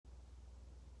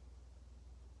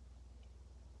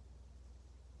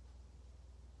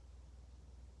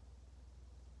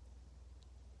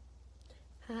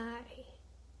Hi.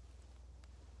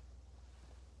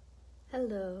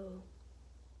 Hello.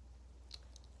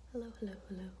 Hello.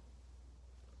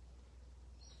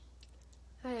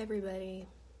 Hi, everybody.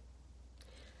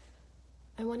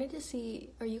 I wanted to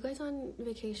see, are you guys on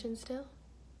vacation still?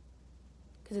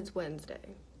 Because it's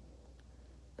Wednesday.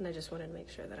 And I just wanted to make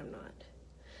sure that I'm not.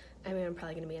 I mean, I'm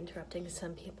probably going to be interrupting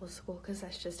some people's school because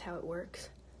that's just how it works.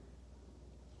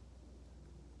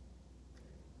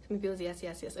 Some people's yes.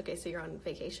 Okay, so you're on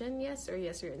vacation, yes? Or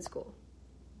yes, you're in school?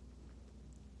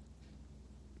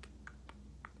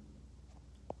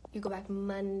 You go back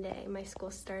Monday. My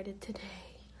school started today.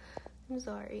 I'm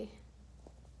sorry.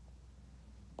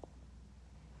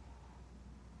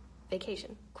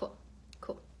 Vacation. Cool.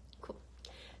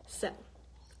 So,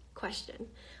 question.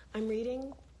 I'm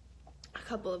reading a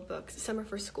couple of books. Some are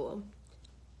for school.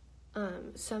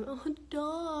 Some are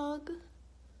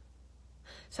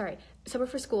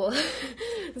for school.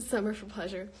 Some are for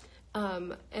pleasure.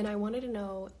 And I wanted to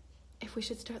know if we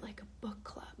should start like a book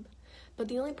club. But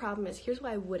the only problem is, here's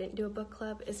why I wouldn't do a book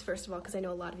club, is first of all, because I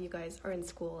know a lot of you guys are in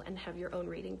school and have your own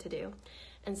reading to do.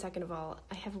 And second of all,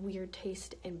 I have weird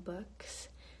taste in books,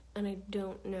 and I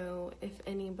don't know if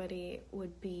anybody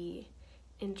would be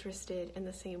interested in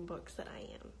the same books that I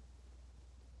am.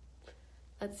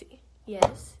 Let's see.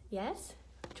 Yes.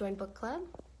 Join book club.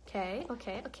 Okay,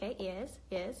 yes.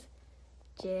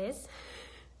 Jizz.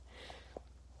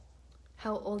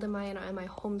 How old am I, and am I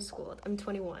homeschooled? I'm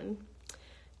 21.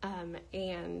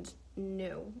 And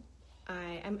no,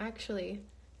 I am actually,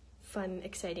 fun,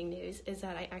 exciting news is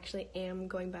that I actually am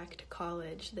going back to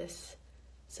college this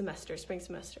semester, spring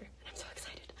semester, and I'm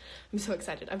so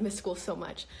excited. I've missed school so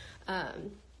much.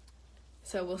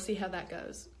 So we'll see how that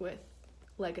goes with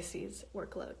Legacy's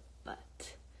workload,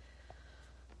 but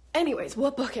anyways,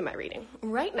 what book am I reading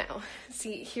right now?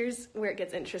 See, here's where it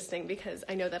gets interesting, because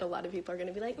I know that a lot of people are going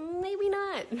to be like, maybe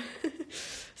not.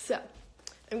 So,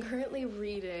 I'm currently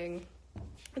reading,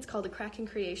 it's called A Crack in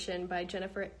Creation by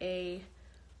Jennifer A.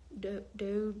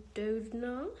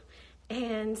 Doudna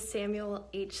and Samuel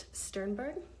H.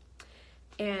 Sternberg.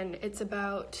 And it's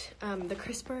about the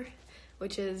CRISPR,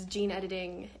 which is gene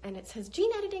editing, and it says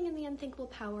gene editing and the unthinkable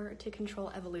power to control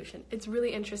evolution. It's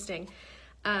really interesting.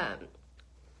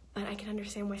 But I can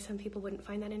understand why some people wouldn't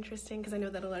find that interesting, because I know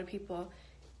that a lot of people,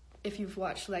 if you've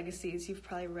watched Legacies, you've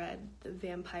probably read the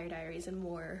Vampire Diaries and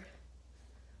more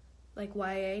like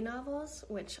YA novels,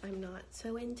 which I'm not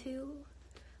so into.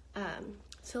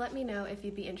 So let me know if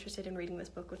you'd be interested in reading this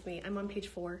book with me. I'm on page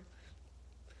 4.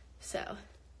 So,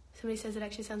 somebody says it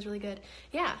actually sounds really good.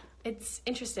 Yeah, it's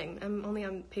interesting. I'm only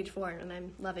on page 4 and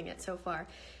I'm loving it so far.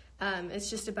 It's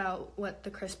just about what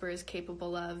the CRISPR is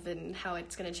capable of and how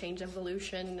it's going to change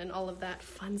evolution and all of that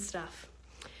fun stuff.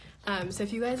 So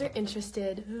if you guys are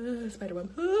interested,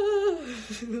 Spider-Web,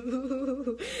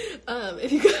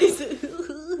 if you guys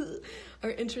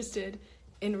are interested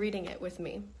in reading it with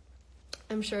me,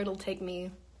 I'm sure it'll take me,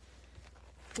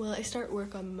 well, I start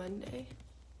work on Monday,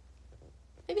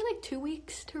 maybe like 2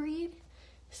 weeks to read.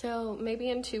 So maybe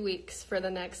in 2 weeks for the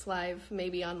next live,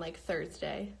 maybe on like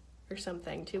Thursday or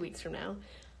something, 2 weeks from now,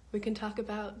 we can talk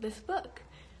about this book.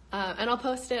 And I'll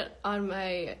post it on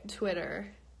my Twitter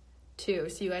too,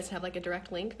 so you guys have like a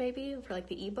direct link maybe for like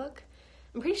the ebook.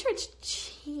 I'm pretty sure it's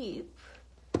cheap.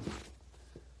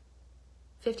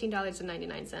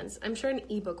 $15.99. I'm sure an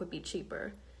ebook would be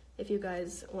cheaper if you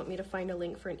guys want me to find a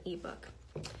link for an ebook.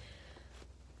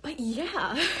 But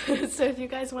yeah, so if you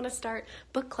guys want to start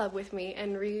book club with me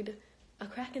and read A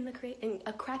Crack in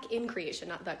Creation,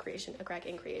 not The Creation, A Crack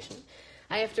in Creation.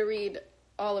 I have to read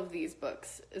all of these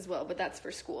books as well, but that's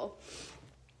for school.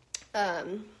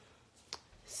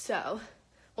 So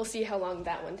we'll see how long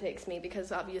that one takes me,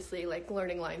 because obviously like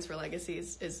learning lines for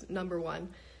Legacies is number 1.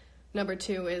 Number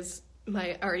 2 is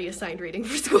my already assigned reading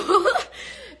for school.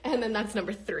 And then that's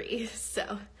number 3.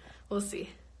 So we'll see.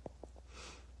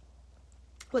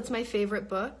 What's my favorite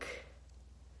book?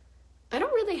 I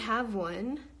don't really have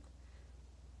one.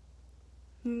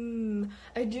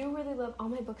 I do really love, all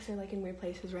my books are like in weird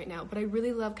places right now, but I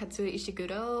really love Katsuya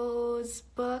Ishiguro's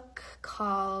book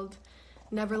called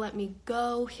Never Let Me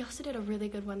Go. He also did a really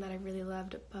good one that I really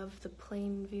loved, Above the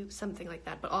Plain View, something like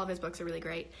that, but all of his books are really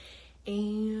great.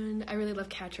 And I really love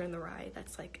Catcher in the Rye.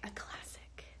 That's like a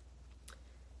classic.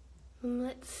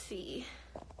 Let's see.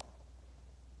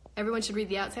 Everyone should read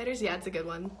The Outsiders. Yeah, it's a good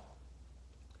one.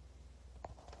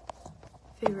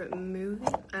 Favorite movie?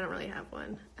 I don't really have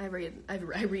one. I read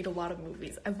a lot of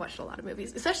movies. I've watched a lot of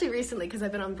movies, especially recently because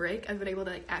I've been on break. I've been able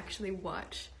to like actually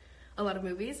watch a lot of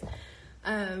movies.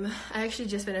 I actually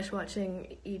just finished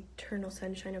watching Eternal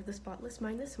Sunshine of the Spotless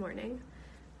Mind this morning.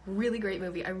 Really great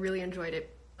movie. I really enjoyed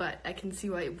it. but I can see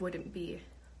why it wouldn't be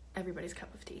everybody's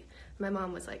cup of tea. My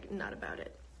mom was like, not about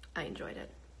it. I enjoyed it.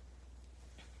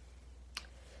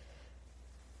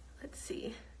 Let's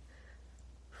see.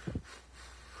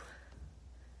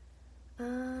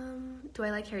 Do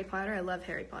I like Harry Potter? I love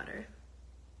Harry Potter.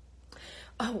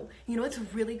 Oh, you know, it's a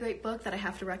really great book that I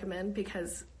have to recommend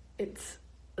because it's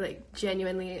like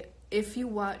genuinely, if you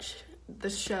watch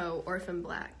the show Orphan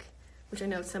Black, which I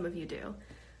know some of you do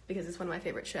because it's one of my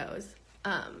favorite shows,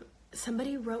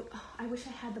 somebody wrote, oh, I wish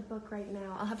I had the book right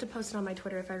now. I'll have to post it on my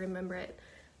Twitter if I remember it.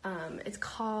 It's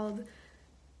called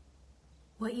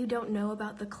What You Don't Know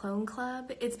About the Clone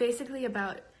Club. It's basically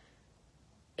about,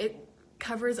 it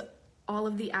covers all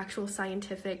of the actual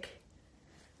scientific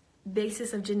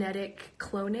basis of genetic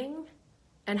cloning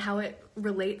and how it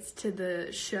relates to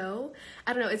the show.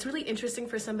 I don't know, it's really interesting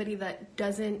for somebody that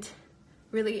doesn't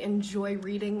really enjoy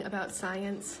reading about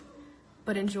science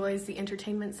but enjoys the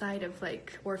entertainment side of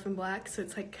like Orphan Black, so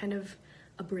it's like kind of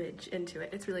a bridge into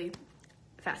it. It's really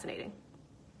fascinating.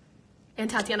 And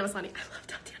Tatiana Maslany. I love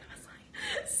Tatiana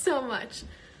Maslany so much.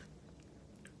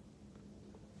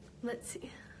 Let's see.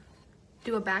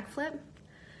 Do a backflip.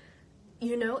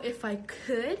 You know, if I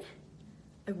could,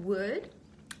 I would,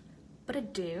 but I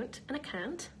don't, and I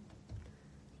can't.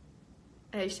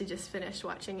 I actually just finished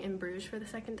watching In Bruges for the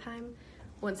second time.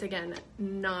 Once again,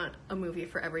 not a movie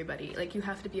for everybody. Like, you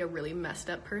have to be a really messed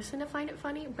up person to find it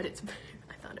funny, but it's,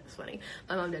 I thought it was funny.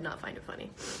 My mom did not find it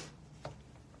funny.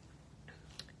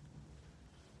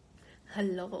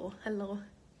 Hello.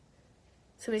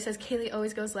 Somebody says, Kaylee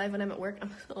always goes live when I'm at work.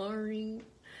 I'm sorry.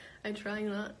 I try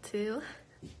not to.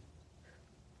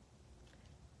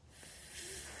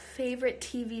 Favorite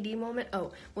TVD moment?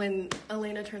 Oh, when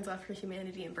Elena turns off her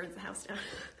humanity and burns the house down.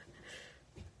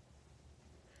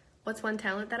 What's one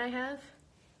talent that I have?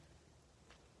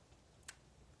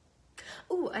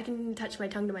 Ooh, I can touch my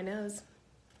tongue to my nose.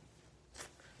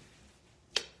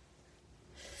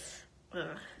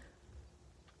 Ugh.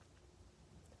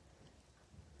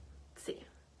 Let's see.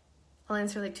 I'll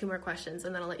answer like 2 more questions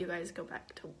and then I'll let you guys go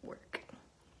back to work.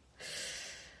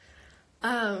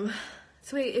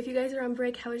 So wait, if you guys are on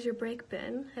break, how has your break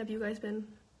been? Have you guys been...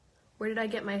 Where did I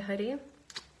get my hoodie?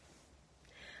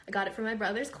 I got it from my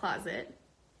brother's closet.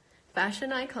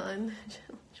 Fashion icon.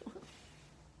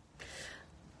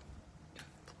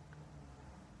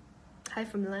 Hi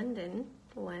from London.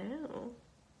 Wow.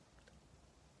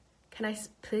 Can I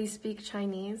please speak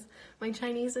Chinese? My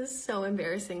Chinese is so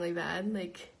embarrassingly bad.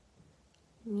 Like,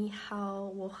 你好,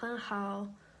我很好.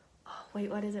 Oh, wait,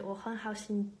 what is it? 我很好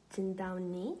见到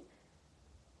你.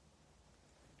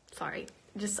 Sorry.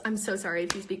 I'm so sorry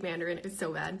if you speak Mandarin. It's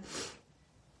so bad.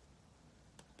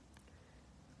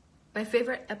 My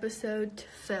favorite episode to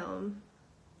film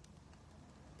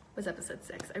was episode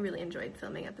 6. I really enjoyed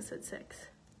filming episode 6.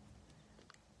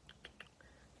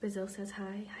 Brazil says hi.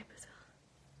 Hi, Brazil.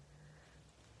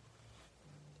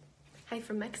 Hi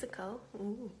from Mexico.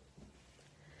 Ooh.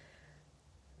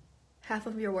 Half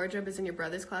of your wardrobe is in your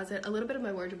brother's closet. A little bit of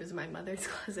my wardrobe is in my mother's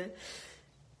closet.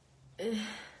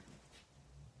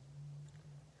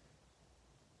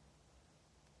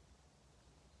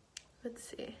 Let's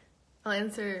see. I'll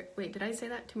answer, wait, did I say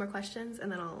that? 2 more questions,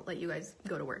 and then I'll let you guys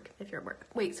go to work if you're at work.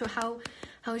 Wait, so how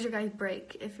is your guys'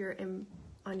 break if you're if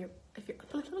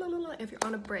you're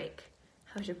on a break?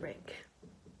 How's your break?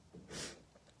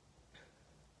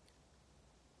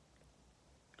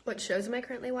 What shows am I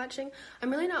currently watching? I'm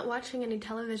really not watching any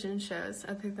television shows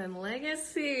other than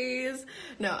Legacies.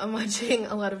 No, I'm watching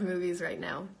a lot of movies right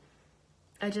now.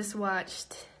 I just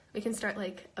watched, we can start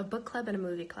like a book club and a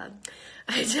movie club.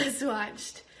 I just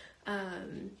watched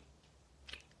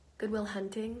Good Will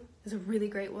Hunting. It's a really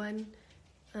great one.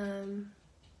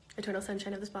 Eternal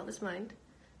Sunshine of the Spotless Mind.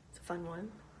 It's a fun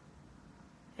one.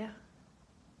 Yeah.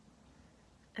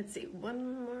 Let's see,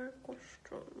 one more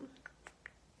question.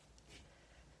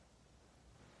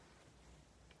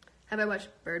 Have I watched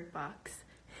Bird Box?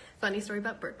 Funny story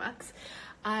about Bird Box.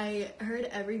 I heard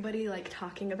everybody like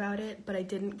talking about it, but I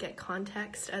didn't get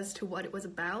context as to what it was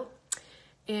about.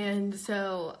 And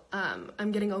so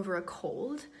I'm getting over a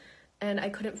cold and I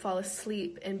couldn't fall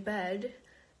asleep in bed.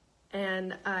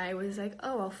 And I was like,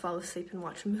 oh, I'll fall asleep and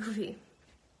watch a movie.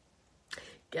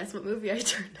 Guess what movie I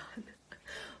turned on?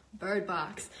 Bird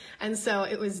Box. And so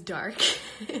it was dark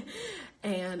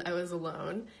and I was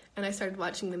alone and I started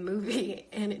watching the movie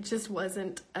and it just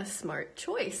wasn't a smart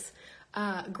choice.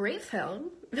 Great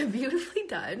film, beautifully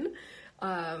done.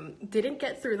 Didn't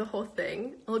get through the whole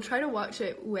thing. I'll try to watch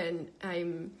it when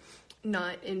I'm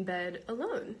not in bed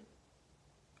alone.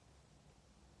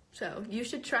 So you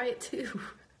should try it too.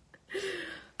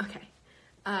 Okay,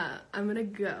 I'm gonna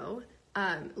go.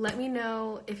 Let me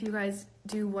know if you guys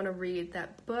do want to read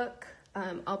that book.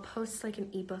 I'll post like an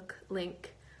ebook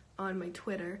link on my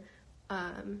Twitter,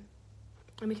 and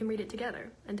we can read it together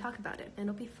and talk about it, and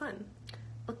it'll be fun.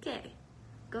 Okay,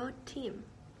 go team.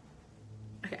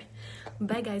 Okay,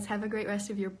 bye guys, have a great rest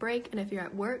of your break, and if you're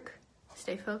at work,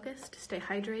 stay focused, stay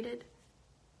hydrated.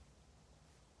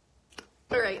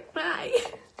 All right, bye.